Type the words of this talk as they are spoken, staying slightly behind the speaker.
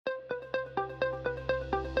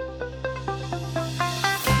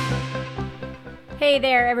Hey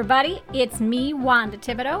there, everybody. It's me, Wanda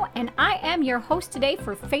Thibodeau, and I am your host today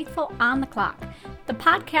for Faithful on the Clock, the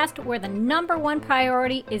podcast where the number one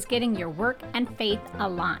priority is getting your work and faith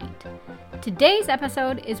aligned. Today's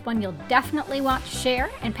episode is one you'll definitely want to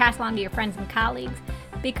share and pass along to your friends and colleagues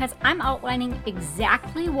because I'm outlining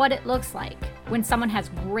exactly what it looks like when someone has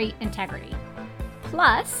great integrity.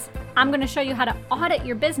 Plus, I'm going to show you how to audit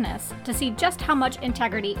your business to see just how much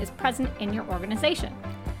integrity is present in your organization.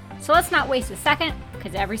 So let's not waste a second,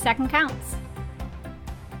 because every second counts.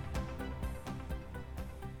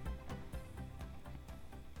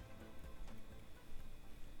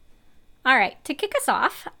 All right, to kick us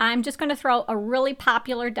off, I'm just going to throw a really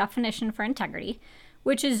popular definition for integrity,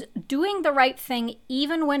 which is doing the right thing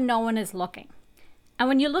even when no one is looking. And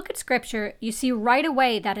when you look at Scripture, you see right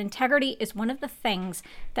away that integrity is one of the things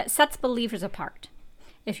that sets believers apart.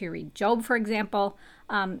 If you read Job, for example,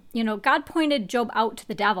 God pointed Job out to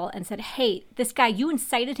the devil and said, hey, this guy, you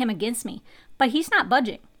incited him against me, but he's not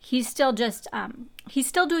budging. He's still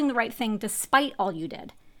doing the right thing despite all you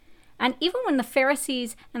did. And even when the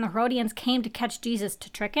Pharisees and the Herodians came to catch Jesus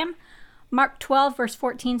to trick him, Mark 12, verse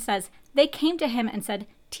 14 says, they came to him and said,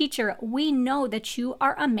 Teacher, we know that you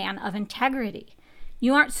are a man of integrity.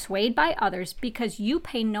 You aren't swayed by others because you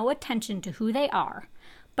pay no attention to who they are,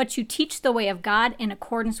 but you teach the way of God in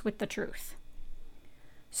accordance with the truth.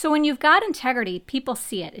 So when you've got integrity, people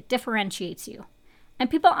see it. It differentiates you. And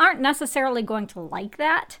people aren't necessarily going to like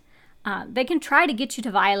that. They can try to get you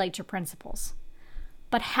to violate your principles.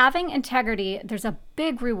 But having integrity, there's a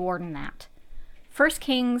big reward in that. 1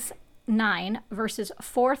 Kings 9, verses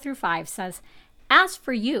 4 through 5 says, As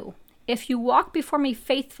for you, if you walk before me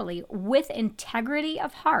faithfully with integrity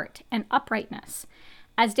of heart and uprightness,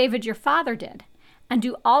 as David your father did, and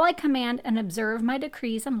do all I command and observe my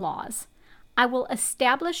decrees and laws, I will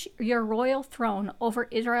establish your royal throne over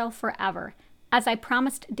Israel forever, as I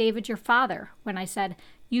promised David your father when I said,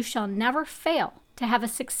 You shall never fail to have a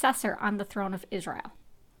successor on the throne of Israel.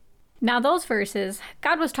 Now those verses,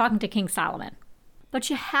 God was talking to King Solomon. But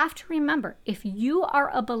you have to remember, if you are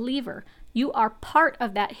a believer, you are part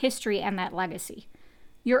of that history and that legacy.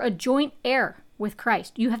 You're a joint heir with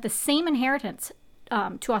Christ. You have the same inheritance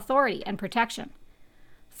to authority and protection.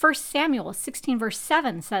 1 Samuel 16 verse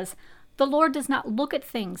 7 says, The Lord does not look at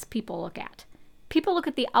things people look at. People look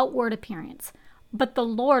at the outward appearance, but the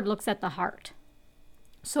Lord looks at the heart.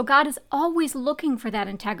 So God is always looking for that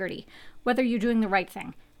integrity, whether you're doing the right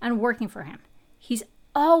thing and working for Him. He's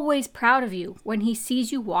always proud of you when He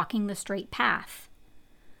sees you walking the straight path.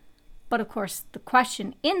 But of course, the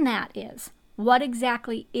question in that is, what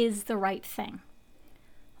exactly is the right thing?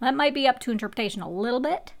 That might be up to interpretation a little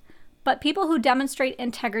bit, but people who demonstrate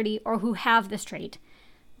integrity or who have this trait,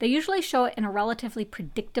 they usually show it in a relatively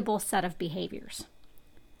predictable set of behaviors.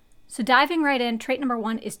 So diving right in, trait number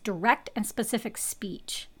 1 is direct and specific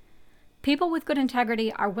speech. People with good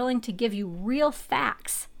integrity are willing to give you real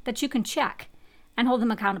facts that you can check and hold them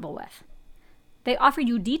accountable with. They offer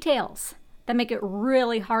you details that make it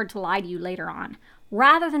really hard to lie to you later on,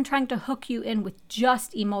 rather than trying to hook you in with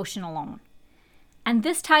just emotion alone. And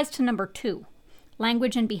this ties to number 2.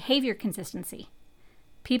 Language and behavior consistency.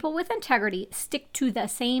 People with integrity stick to the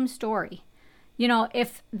same story.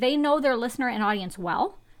 If they know their listener and audience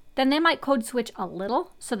well, then they might code switch a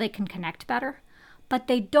little so they can connect better, but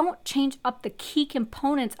they don't change up the key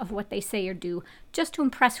components of what they say or do just to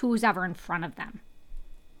impress who's ever in front of them.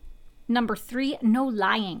 Number 3, no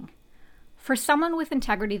lying. For someone with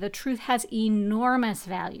integrity, the truth has enormous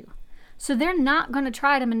value. So they're not going to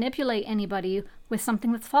try to manipulate anybody with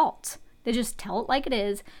something that's false. They just tell it like it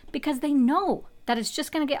is because they know that it's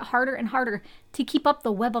just going to get harder and harder to keep up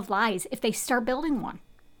the web of lies if they start building one.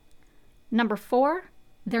 Number 4,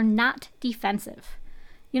 they're not defensive.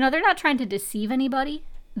 They're not trying to deceive anybody.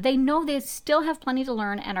 They know they still have plenty to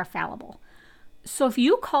learn and are fallible. So if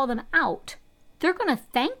you call them out, they're going to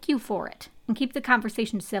thank you for it and keep the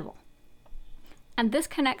conversation civil. And this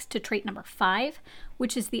connects to trait number 5,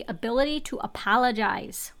 which is the ability to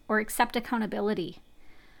apologize or accept accountability.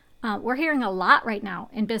 We're hearing a lot right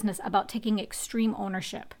now in business about taking extreme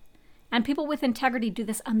ownership. And people with integrity do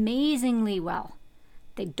this amazingly well.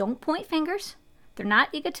 They don't point fingers, they're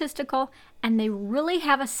not egotistical, and they really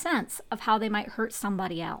have a sense of how they might hurt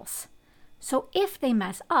somebody else. So if they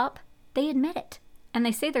mess up, they admit it, and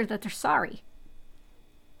they say that they're sorry.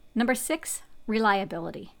 Number 6,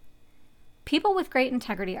 reliability. People with great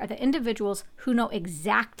integrity are the individuals who know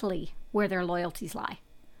exactly where their loyalties lie.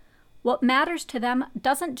 What matters to them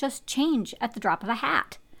doesn't just change at the drop of a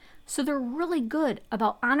hat. So they're really good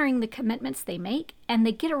about honoring the commitments they make, and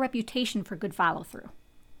they get a reputation for good follow-through.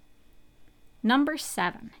 Number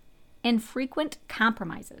 7, infrequent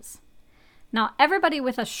compromises. Now, everybody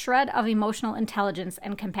with a shred of emotional intelligence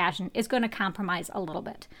and compassion is going to compromise a little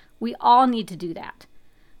bit. We all need to do that.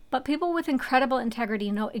 But people with incredible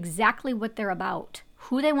integrity know exactly what they're about,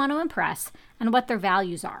 who they want to impress, and what their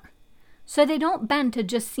values are. So they don't bend to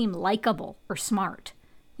just seem likable or smart.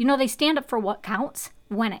 They stand up for what counts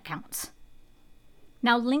when it counts.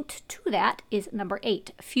 Now, linked to that is number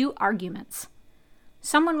 8, few arguments.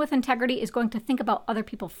 Someone with integrity is going to think about other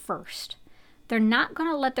people first. They're not going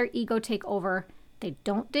to let their ego take over. They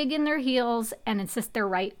don't dig in their heels and insist they're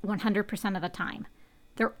right 100% of the time.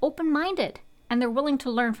 They're open-minded and they're willing to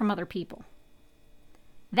learn from other people.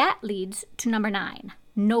 That leads to number 9,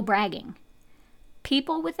 no bragging.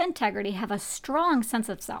 People with integrity have a strong sense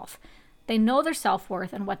of self. They know their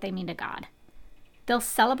self-worth and what they mean to God. They'll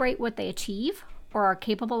celebrate what they achieve or are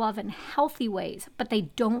capable of in healthy ways, but they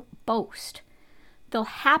don't boast. They'll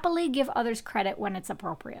happily give others credit when it's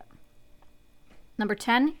appropriate. Number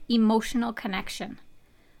 10, emotional connection.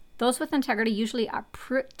 Those with integrity usually are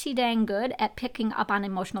pretty dang good at picking up on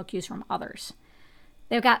emotional cues from others.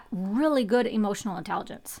 They've got really good emotional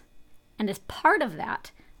intelligence. And as part of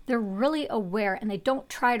that, they're really aware and they don't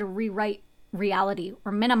try to rewrite reality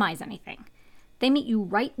or minimize anything. They meet you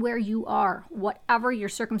right where you are, whatever your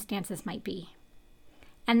circumstances might be.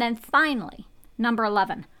 And then finally, number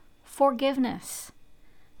 11, forgiveness.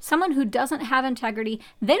 Someone who doesn't have integrity,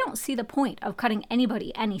 they don't see the point of cutting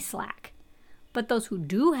anybody any slack. But those who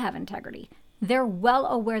do have integrity, they're well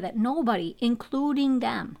aware that nobody, including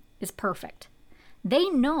them, is perfect. They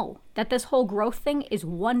know that this whole growth thing is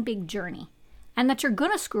one big journey and that you're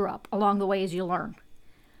going to screw up along the way as you learn.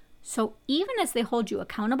 So even as they hold you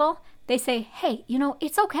accountable, they say, hey,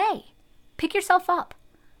 it's okay. Pick yourself up.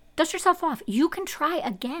 Dust yourself off. You can try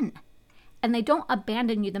again. And they don't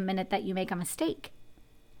abandon you the minute that you make a mistake.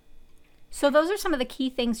 So those are some of the key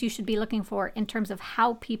things you should be looking for in terms of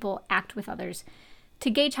how people act with others to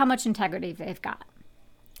gauge how much integrity they've got.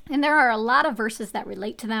 And there are a lot of verses that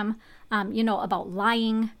relate to them, about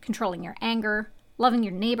lying, controlling your anger, loving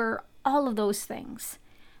your neighbor, all of those things.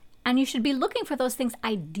 And you should be looking for those things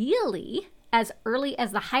ideally as early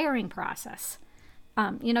as the hiring process.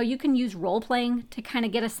 You can use role-playing to kind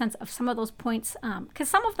of get a sense of some of those points, because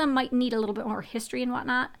some of them might need a little bit more history and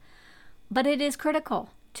whatnot. But it is critical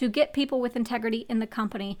to get people with integrity in the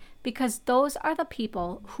company because those are the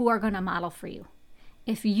people who are going to model for you.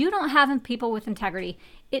 If you don't have people with integrity,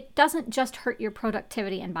 it doesn't just hurt your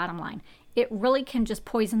productivity and bottom line. It really can just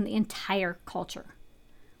poison the entire culture.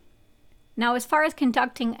 Now, as far as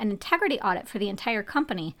conducting an integrity audit for the entire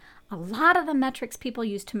company, a lot of the metrics people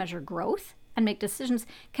use to measure growth and make decisions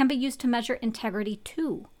can be used to measure integrity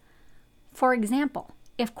too. For example,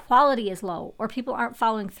 if quality is low or people aren't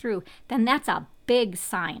following through, then that's a big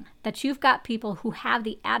sign that you've got people who have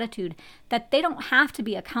the attitude that they don't have to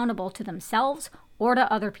be accountable to themselves or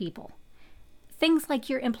to other people. Things like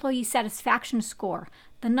your employee satisfaction score,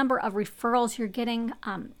 the number of referrals you're getting,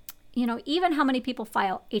 even how many people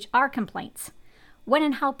file HR complaints, when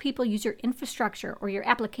and how people use your infrastructure or your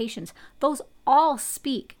applications, those all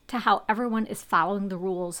speak to how everyone is following the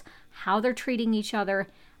rules, how they're treating each other,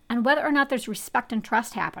 and whether or not there's respect and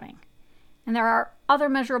trust happening. And there are other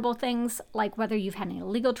measurable things like whether you've had any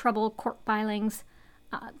legal trouble, court filings.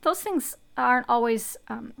 Those things aren't always,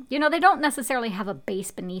 they don't necessarily have a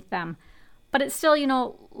base beneath them, but it's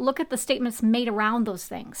still, look at the statements made around those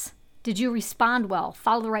things. Did you respond well?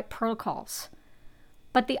 Follow the right protocols?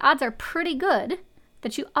 But the odds are pretty good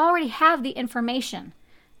that you already have the information.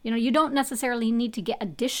 You don't necessarily need to get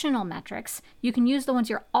additional metrics. You can use the ones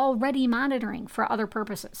you're already monitoring for other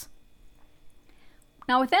purposes.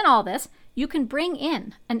 Now, within all this, you can bring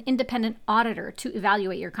in an independent auditor to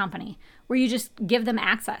evaluate your company, where you just give them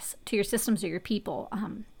access to your systems or your people,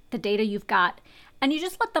 the data you've got, and you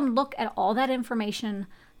just let them look at all that information.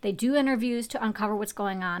 They do interviews to uncover what's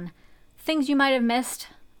going on, things you might have missed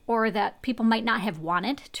or that people might not have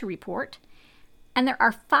wanted to report. And there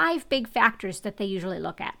are 5 big factors that they usually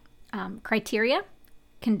look at: criteria,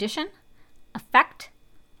 condition, effect,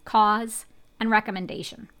 cause, and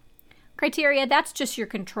recommendation. Criteria, that's just your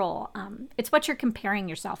control. It's what you're comparing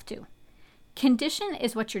yourself to. Condition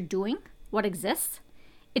is what you're doing, what exists.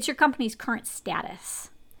 It's your company's current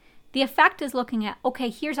status. The effect is looking at, okay,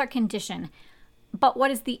 here's our condition, but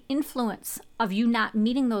what is the influence of you not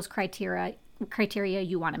meeting those criteria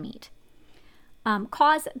you want to meet?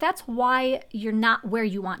 Cause, that's why you're not where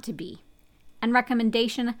you want to be. And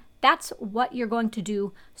recommendation, that's what you're going to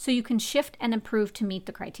do so you can shift and improve to meet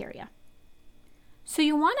the criteria. So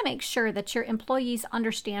you want to make sure that your employees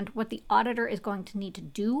understand what the auditor is going to need to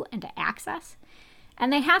do and to access,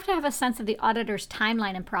 And they have to have a sense of the auditor's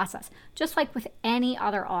timeline and process, just like with any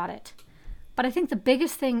other audit. But I think the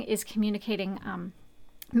biggest thing is communicating,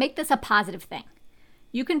 make this a positive thing.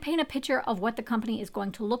 You can paint a picture of what the company is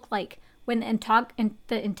going to look like when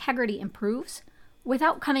the integrity improves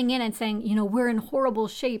without coming in and saying, we're in horrible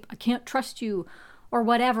shape, I can't trust you, or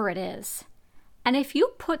whatever it is. And if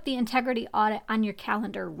you put the integrity audit on your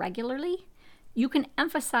calendar regularly, you can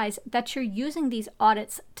emphasize that you're using these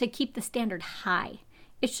audits to keep the standard high.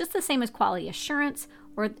 It's just the same as quality assurance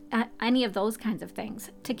or any of those kinds of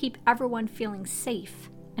things, to keep everyone feeling safe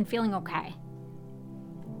and feeling okay.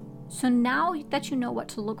 So now that you know what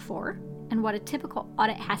to look for and what a typical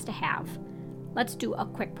audit has to have, let's do a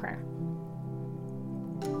quick prayer.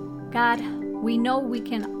 God, we know we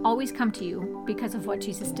can always come to you because of what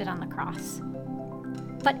Jesus did on the cross.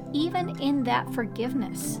 But even in that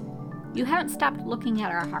forgiveness, you haven't stopped looking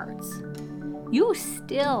at our hearts. You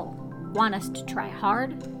still want us to try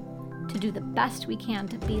hard, to do the best we can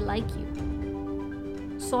to be like you.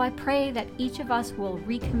 So I pray that each of us will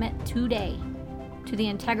recommit today to the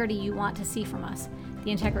integrity you want to see from us,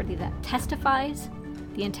 the integrity that testifies,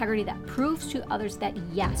 the integrity that proves to others that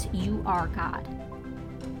yes, you are God.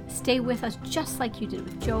 Stay with us just like you did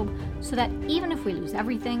with Job, so that even if we lose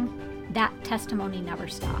everything, that testimony never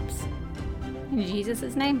stops. In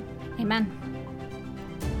Jesus' name, amen.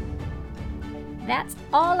 That's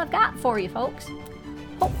all I've got for you, folks.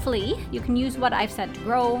 Hopefully, you can use what I've said to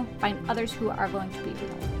grow, find others who are going to be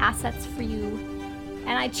real assets for you.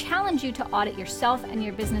 And I challenge you to audit yourself and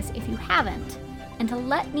your business if you haven't, and to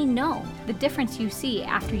let me know the difference you see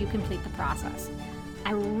after you complete the process.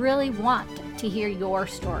 I really want to hear your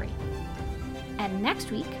story. And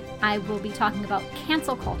next week, I will be talking about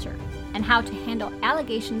cancel culture and how to handle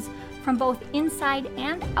allegations from both inside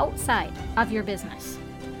and outside of your business.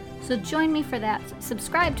 So join me for that.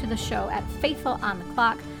 Subscribe to the show at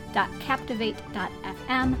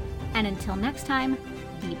faithfulontheclock.captivate.fm. And until next time,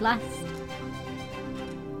 be blessed.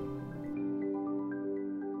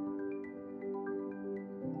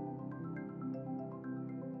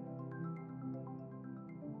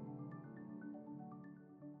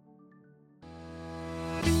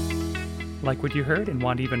 Like what you heard and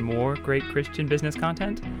want even more great Christian business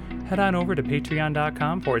content? Head on over to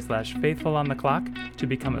patreon.com/faithfulontheclock to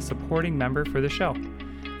become a supporting member for the show.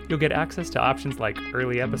 You'll get access to options like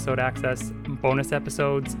early episode access, bonus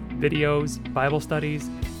episodes, videos, Bible studies,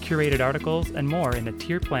 curated articles, and more in a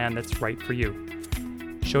tier plan that's right for you.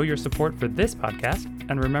 Show your support for this podcast,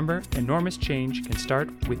 and remember, enormous change can start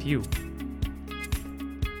with you.